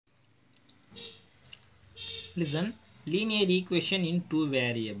Listen, linear equation in two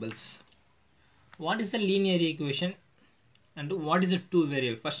variables. What is the linear equation and what is a two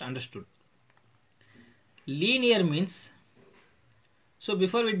variable? First understood. Linear means, so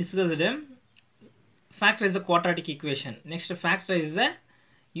before we discuss them, factorize the quadratic equation. Next factorize the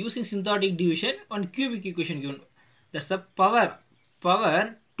using syntactic division on cubic equation given. That's the power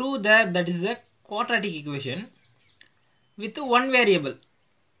 2 there, that is the quadratic equation with one variable.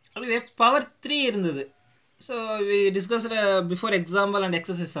 Power 3 irundhathu. So we discussed before example and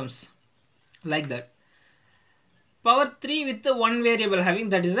exercise sums like that. Power 3 with the one variable having,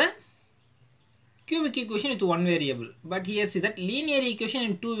 that is a cubic equation with one variable. But here see that linear equation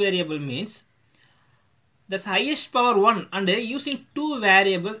in two variable means that's highest power 1 and using two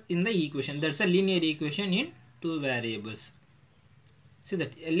variables in the equation. That's a linear equation in two variables. See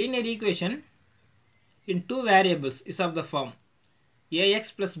that a linear equation in two variables is of the form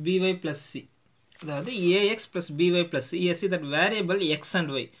ax plus by plus c. That is ax plus by plus c. Here see that variable x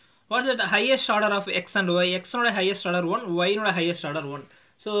and y. What is the highest order of x and y? X not a highest order 1, y not a highest order 1.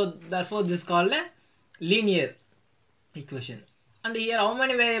 So therefore this is called a linear equation. And here how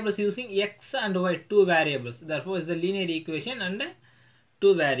many variables using x and y? Two variables. Therefore is the linear equation and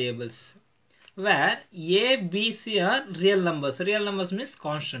two variables. Where a, b, c are real numbers. Real numbers means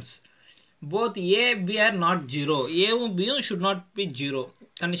constants. Both a, b are not 0. A and b should not be 0.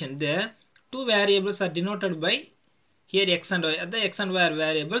 Condition. There two variables are denoted by here x and y. The x and y are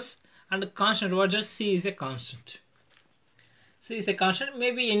variables and constant. What is c is a constant. C is a constant,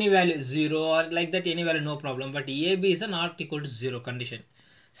 maybe any value 0 or like that, any value no problem, but a, b is not equal to 0 condition.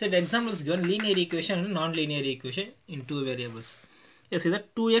 So the example is given linear equation and non-linear equation in two variables. Yes, see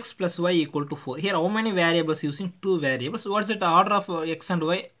that 2x plus y equal to 4. Here how many variables using two variables? What is the order of x and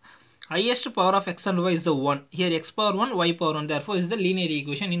y? Highest power of x and y is the 1. Here x power 1, y power 1. Therefore is the linear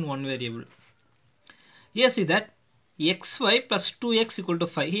equation in one variable. Here see that xy plus 2x equal to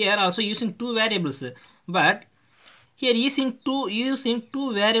 5. Here also using two variables, but here using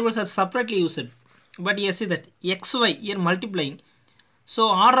two variables are separately used. But here see that xy here multiplying. So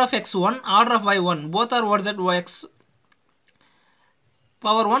order of x1, order of y1, both are what's that x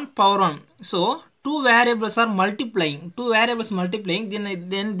power 1 power 1. So two variables are multiplying.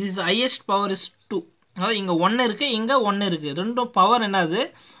 Then this highest power is 2. அதாவது இங்க 1 இருக்கு, இங்க 1 இருக்கு. ரெண்டும் power என்னது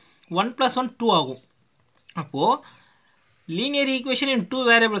 1 plus 1 2 ஆகும். அப்போ linear equation in two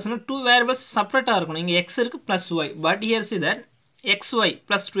variables, two variables separate இருக்கணும். இங்க x இருக்கு plus y. But here see that xy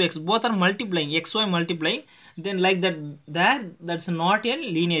plus 2x both are multiplying. xy multiplying. Then like that, that's not a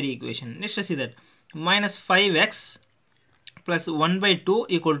linear equation. Let's see that minus 5x plus 1 by 2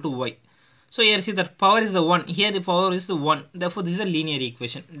 equal to y. So here see that power is the 1. Here the power is the 1. Therefore this is a linear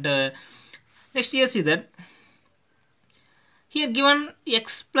equation. Next here see that here given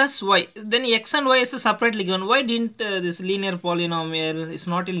x plus y, then x and y is separately given. Why didn't this linear polynomial is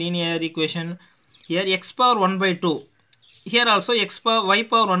not a linear equation? Here x power 1 by 2. Here also x power y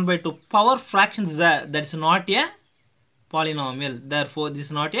power 1 by 2. Power fraction is there. That's not a polynomial. Therefore this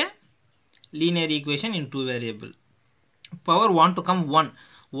is not a linear equation in two variable. Power want to come 1.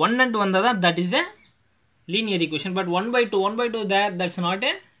 1 and 1 that is a linear equation. But 1 by 2 there, that's not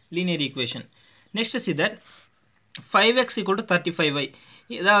a linear equation. Next see that 5x equal to 35y.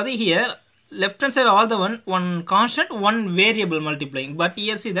 Here left hand side all the one constant, one variable multiplying. But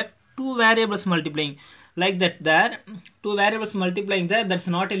here see that two variables multiplying like that. There two variables multiplying there, that's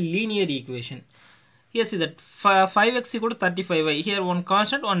not a linear equation. Here see that 5x equal to 35y. Here one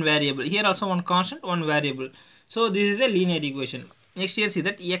constant, one variable. Here also one constant, one variable. So this is a linear equation. Next here see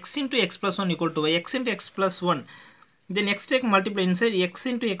that x into x plus 1 equal to y. X into x plus 1. Then x take multiply inside x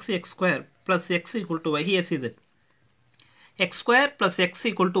into x square plus x equal to y. Here see that x square plus x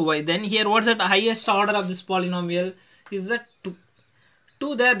equal to y. Then here what's the highest order of this polynomial is that 2.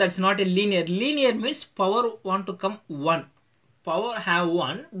 2 there, that's not a linear. Linear means power want to come 1. Power have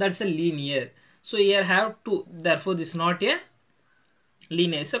 1, that's a linear. So here have 2. Therefore this is not a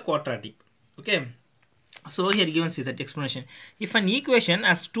linear, it's a quadratic. Okay. So here given see that explanation. If an equation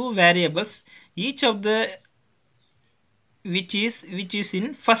has two variables, each of the which is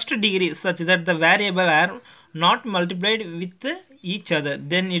in first degree such that the variable are not multiplied with each other,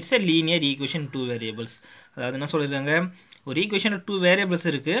 then it's a linear equation two variables. அதாவது என்ன சொல்லிருக்காங்க, ஒரு ஈக்குவேஷன்ல two variables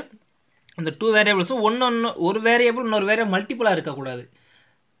இருக்கு. அந்த two variables ஒரு variable இன்னொரு variable மல்டிபிளா இருக்க கூடாது.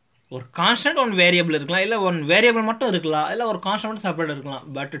 ஒரு கான்ஸ்டன்ட் ஒன் வேரியபிள் இருக்கலாம், இல்ல ஒன் வேரியபிள் மட்டும் இருக்கலாம், இல்ல ஒரு கான்ஸ்டன்ட் மட்டும் செப்பரேட் இருக்கலாம்.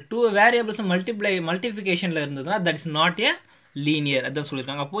 பட் two variables மல்டிப்ளிகேஷன்ல இருந்ததுனா that is not a linear. அதான்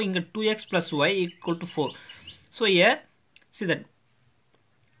சொல்லிருக்காங்க. அப்போ இங்க 2x plus y equal to 4. So here see that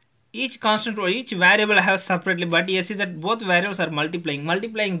each constant or each variable I have separately, but you see that both variables are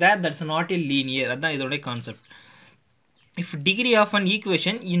multiplying that's not a linear. That's the concept. If degree of an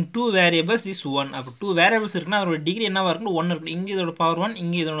equation in two variables is 1, அப்போ two variables இருக்குன்னா அதோட degree என்னவா இருக்கும் 1 இருக்கும். இங்கே இதோட power 1,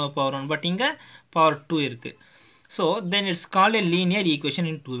 இங்கே இதோட power 1, but இங்கே power 2 இருக்கு. So then it's called a linear equation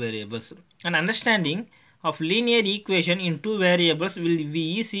in two variables. An understanding of linear equation in two variables will be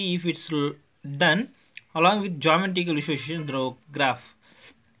easy if it's done along with geometrical visualization through graph.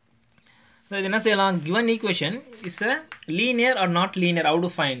 So என்ன செய்யலாம், given equation is a linear or not linear, how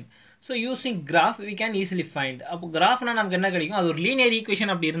to find? So using graph we can easily find. அப்போ கிராஃப்னா நமக்கு என்ன கிடைக்கும், அது ஒரு linear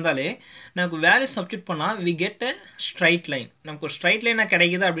equation அப்படி இருந்தாலே நமக்கு வேல்யூ சப்ஸ்டிட் பண்ணால் we get a straight line. நமக்கு ஒரு ஸ்ட்ரைட் லைனாக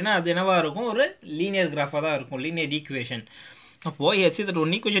கிடைக்குது அப்படின்னா அது என்னவா இருக்கும், ஒரு லீனியர் கிராஃபாக தான் இருக்கும், லீனியர் ஈக்குவேஷன். அப்போது here see that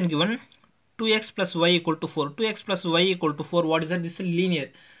one equation given 2x plus y equal to 4. 2x plus y equal to 4, what is that? This is linear.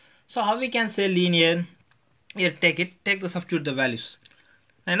 So how we can say linear? Here take the substitute the values.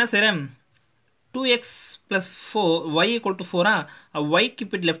 நான் என்ன செய்கிறேன், 2x plus 4, y equal to 4, y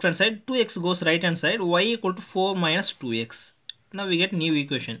keep it left hand side, 2x goes right hand side, y equal to 4 minus 2x. Now we get new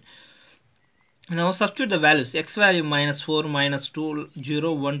equation. Now substitute the values, x value minus 4, minus 2,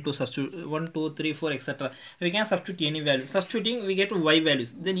 0, 1, 2, substitute 1, 2, 3, 4, etc. We can substitute any value. Substituting we get y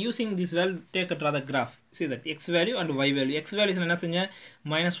values. Then using this value, draw the graph. See that x value and y value. X value is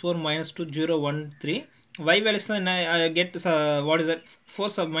minus 4, minus 2, 0, 1, 3. Y value is I get what is that,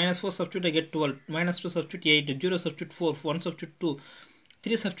 4 minus 4 substitute I get 12, minus 2 substitute 8, 0 substitute 4, 1 substitute 2,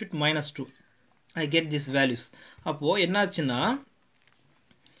 3 substitute minus 2. I get these values. அப்போ என்னாச்சுன்னா,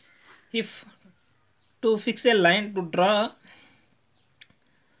 if to fix a line, to draw,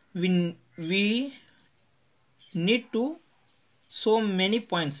 we need to so many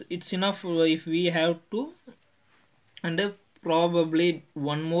points. It's enough if we have to, and probably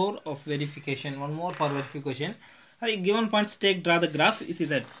one more for verification. Given points, draw the graph. You see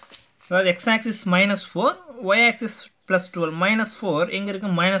that the x-axis minus 4, y-axis plus 12. Minus 4 எங்க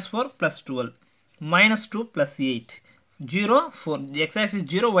இருக்கு, minus 4 plus 12, minus 2 plus 8, 0, 4. The x-axis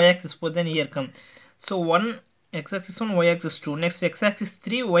 0, y-axis 4. Then here come, so 1 x-axis 1, y-axis 2. Next x-axis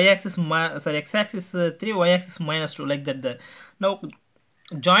 3, y-axis x-axis 3, y-axis minus 2, like that there. Now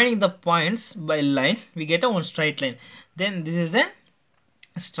joining the points by line, we get a one straight line. Then this is a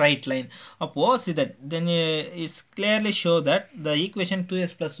straight line. Appo see that, then it's clearly show that the equation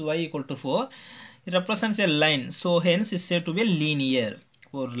 2x plus y equal to 4, it represents a line. So hence is said to be linear.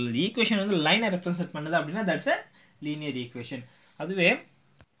 Or equation வந்து line represent பண்ணுது அப்படின்னா that's a linear equation. அதுவே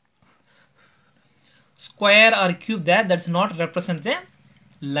square or cube that's not represents a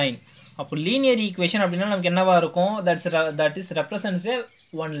line. அப்போ linear equation அப்படின்னா நமக்கு என்னவா இருக்கும், that is represents a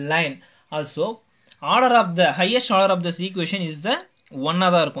one line. Also highest order of this equation is the 1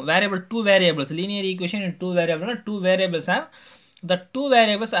 தான் இருக்கும். Variable, two variables, linear equation in two variables, two variables have the two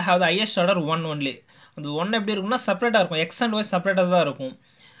variables have the highest order 1 only. அந்த 1 எப்படி இருக்கும்னா செப்பரேட்டாக இருக்கும், x and y செப்பரேட்டாக தான் இருக்கும்.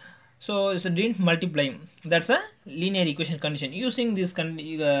 So it's a didn't multiply. That's a linear equation condition. Using this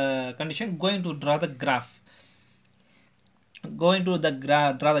condition, going to draw the graph. Draw the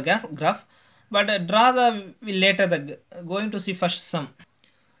graph, but draw the later. Going to see first sum.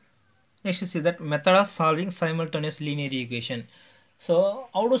 Next, see that method of solving simultaneous linear equation. So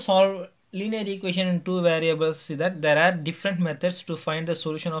how to solve linear equation in two variables? See that there are different methods to find the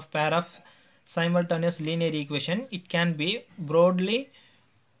solution of pair of simultaneous linear equation. It can be broadly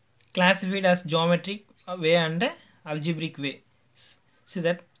classified as geometric way and algebraic way. See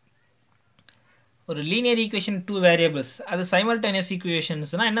that ஒரு linear equation two variables, அது simultaneous equations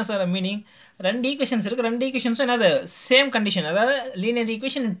னா என்ன sir meaning, ரெண்டு equations இருக்கு, ரெண்டு ஈக்குவேஷன்ஸும் என்னது same condition, அதாவது linear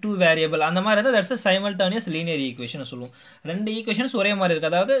equation two variable அந்த மாதிரி இருந்தால் that's a simultaneous linear equation சொல்லுவோம். ரெண்டு ஈக்குவேஷன்ஸ் ஒரே மாதிரி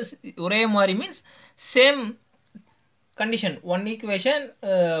இருக்கு, அதாவது ஒரே மாதிரி means same condition, one equation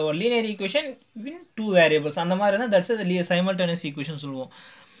linear equation in two variables அந்த மாதிரி இருந்தால் that's a simultaneous equation சொல்லுவோம்.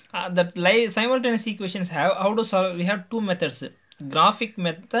 That simultaneous equations have how to solve, we have two methods, graphic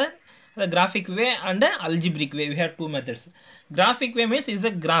method, the graphic way and algebraic way. We have two methods. Graphic way means is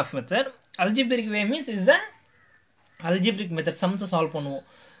the graph method, algebraic way means is the algebraic method, sums solve பண்ணுவோம்.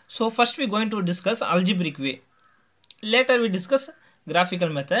 So first we going to discuss algebraic way, later we discuss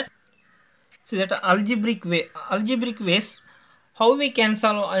graphical method. See that algebraic ways, how we can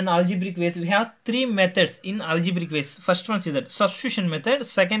solve in algebraic ways, we have three methods in algebraic ways. First one is that substitution method,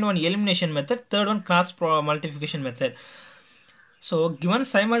 second one elimination method, third one cross multiplication method. So given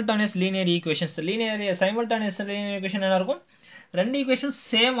simultaneous linear equations, simultaneous linear equation என்ன இருக்கும், ரெண்டு equation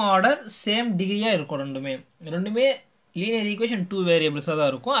same order same டிகிரியாக இருக்கும், ரெண்டுமே linear equation two variables-ஆக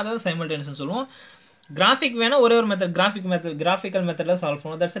தான் இருக்கும், அதாவது simultaneous சொல்லுவோம். கிராஃபிக் வேணால் ஒரே ஒரு மெத்தட், graphical method சால்வ்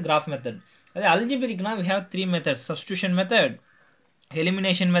பண்ணுவோம், that's a graph method. அதே algebraic we have three methods, substitution method,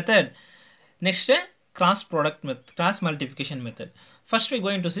 elimination method. Next, cross product method, cross multiplication method. First we are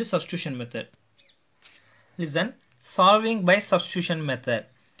going to see substitution method. Listen, solving by substitution method.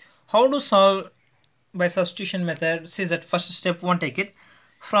 How to solve by substitution method? See that first step 1, take it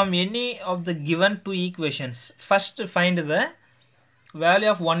from any of the given two equations. First find the value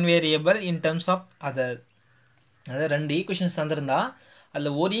of one variable in terms of other. அதாவது ரெண்டு equations தந்திருந்தா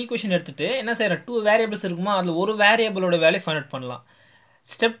அதில் ஒரு equation எடுத்துகிட்டு என்ன செய்கிற two variables இருக்குமா அதில் ஒரு வேரியபிளோட வேல்யூ ஃபைண்ட் அவுட் பண்ணலாம்.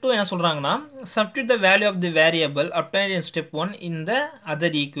 ஸ்டெப் 2 என்ன சொல்கிறாங்கன்னா substitute the value of the variable obtained in step 1 in the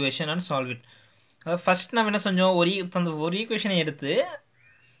other equation and solve it. அதாவது ஃபஸ்ட் நம்ம என்ன செஞ்சோம், ஒரு ஈக்குவேஷனை எடுத்து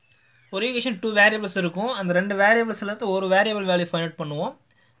ஒரு ஈக்குவேஷன் டூ வேரியபிள்ஸ் இருக்கும், அந்த ரெண்டு வேரியபிள்ஸ்லேருந்து ஒரு வேரியபிள் வேல்யூ ஃபைண்ட் அவுட் பண்ணுவோம்.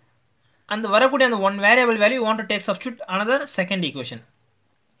 அந்த வரக்கூடிய அந்த one variable value you want to take substitute another second equation.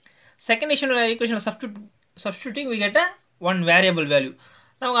 Second equation substituting we get a one variable value.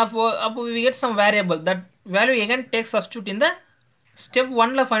 Now we get some variable, that value again take substitute in the step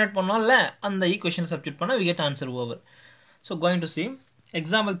 1 la find out பண்ணோம்ல அந்த equation substitute பண்ணா we get answer over. So going to see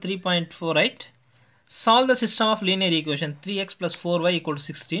example 3.48. Solve the system of linear equation 3x plus 4y equal to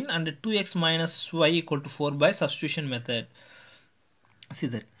 16 and 2x minus y equal to 4 by substitution method. See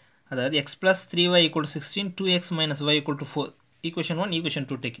that அதாவது x plus 3y equal to 16, 2x minus y equal to 4. equation 1, equation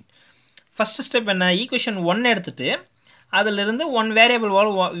 2 take it. First step என்ன, equation 1 எடுத்துட்டு அதிலிருந்து one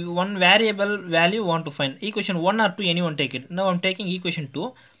variable value want to find. Equation 1 or 2 anyone take it. Now I am taking equation 2.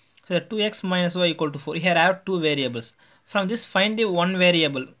 So 2x minus y equal to 4. Here I have two variables. From this find the one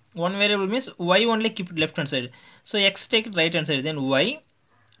variable. One variable means y only keep it left hand side. So x take it right hand side. Then y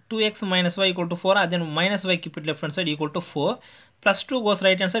 2x minus y equal to 4. And then minus y keep it left hand side equal to 4. Plus 2 goes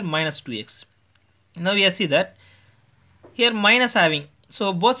right hand side minus 2x. Now we see that here minus having. So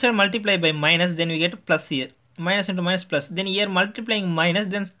both sides multiply by minus, then we get plus here. Minus into minus plus. Then here multiplying minus,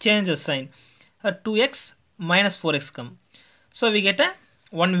 then change the sign. 2x minus 4x come. So we get a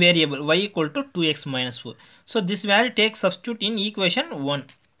one variable y equal to 2x minus 4. So this value takes substitute in equation 1.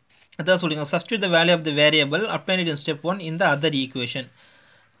 That's what substitute the value of the variable obtained in step 1 in the other equation.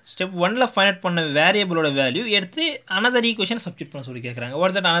 Step 1 la find out பண்ண variable ஓட value எடுத்து another equation substitute பண்ண சொல்லி கேக்குறாங்க. What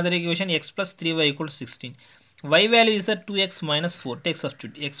is that another equation? X plus 3y equal to 16. Y value is at 2x minus 4. Take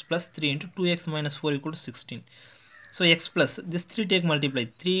substitute. X plus 3 into 2x minus 4 equal to 16. So x plus this 3 take multiply.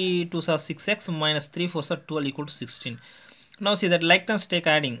 3 2s are 6x minus 3 4s are 12 equal to 16. Now see that like terms take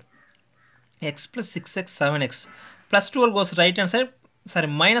adding. X plus 6x 7x plus 12 goes right hand side. Sorry,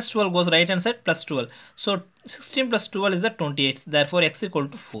 minus 12 goes right hand side plus 12. So 16 plus 12 is the 28. Therefore x equal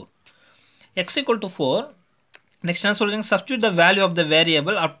to 4. X equal to 4. Next நான் சொல்றேன் substitute the value of the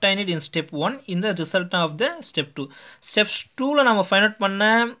variable obtained in step 1 in the result of the step 2. Step 2 ல நாம find out பண்ண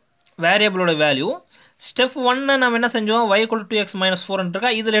variable ஓட value step 1 நாம என்ன செஞ்சோம், y equal to 2x minus 4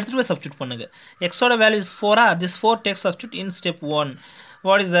 ன்றக்க இதில எடுத்துட்டு போய் substitute பண்ணுங்க. x ஓட value is 4. This 4 takes substitute in step 1.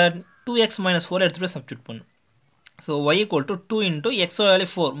 What is that? 2x minus 4 எடுத்துட்டு போய் substitute பண்ணு. So y equal to 2 into x ஓட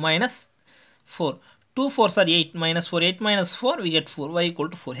value 4 minus 4. 2 4s are 8 minus 4, 8 minus 4 we get 4, y equal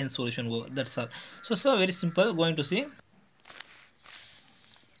to 4, hence solution over. That's all. So very simple. Going to see,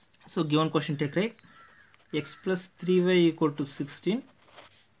 so given question take right, x plus 3y equal to 16,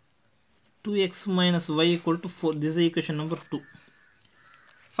 2x minus y equal to 4. This is equation number 2.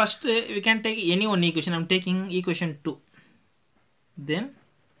 First we can take any one equation. I am taking equation 2. Then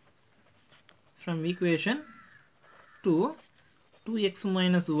from equation 2, 2x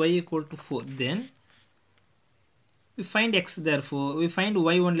minus y equal to 4. Then we find x, therefore we find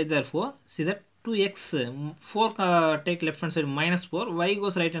y only, therefore see that 2x 4 take left hand side minus 4, y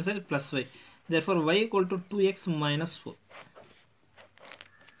goes right hand side plus y, therefore y equal to 2x minus 4.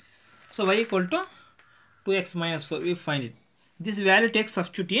 So y equal to 2x minus 4 we find it. This value takes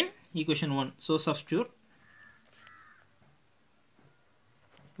substitute in equation 1. So substitute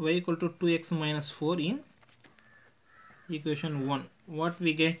y equal to 2x minus 4 in equation 1. What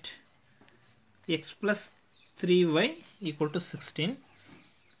we get? X plus 3y equal to 16.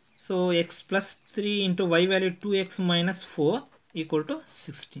 So x plus 3 into y value 2x minus 4 equal to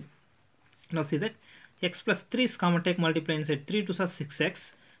 16. Now see that x plus 3 is common, take multiply inside. 3 2s are 6x,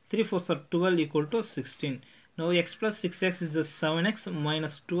 3 4s are 12 equal to 16. Now x plus 6x is the 7x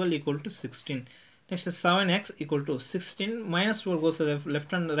minus 12 equal to 16. Next is 7x equal to 16 minus 12 goes to the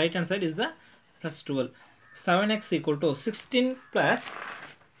left hand right hand side is the plus 12. 7x equal to 16 plus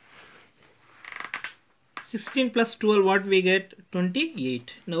 12, what we get?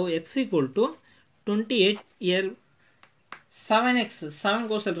 28. Now x equal to 28. Here 7x, 7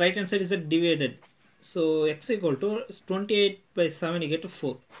 goes to the right hand side is divided. So x equal to 28 by 7 you get to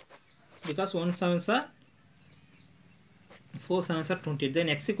 4. Because 1 7s are 4 7s are 28. Then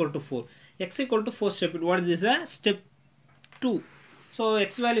x equal to 4. X equal to 4 step. What is this? Step 2. So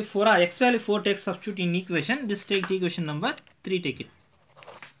x value 4, x value 4 take substitute in equation. This take equation number 3 take it.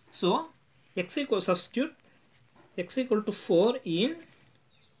 So x equal substitute x equal to 4 in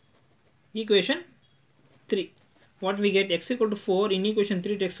equation 3. What we get? X equal to 4 in equation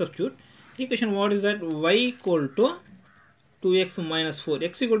 3 take substitute. Equation what is that? Y equal to 2x minus 4.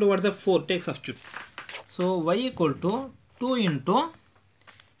 X equal to what is that? 4 take substitute. So y equal to 2 into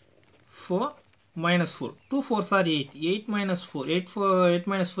 4 minus 4. 2 4s are 8. 8 minus 4. 8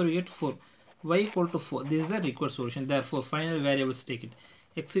 minus 4 we get 4. Y equal to 4. This is the required solution. Therefore final variables take it.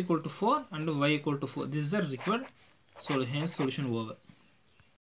 X equal to 4 and y equal to 4. This is the required solution. Hence solution over.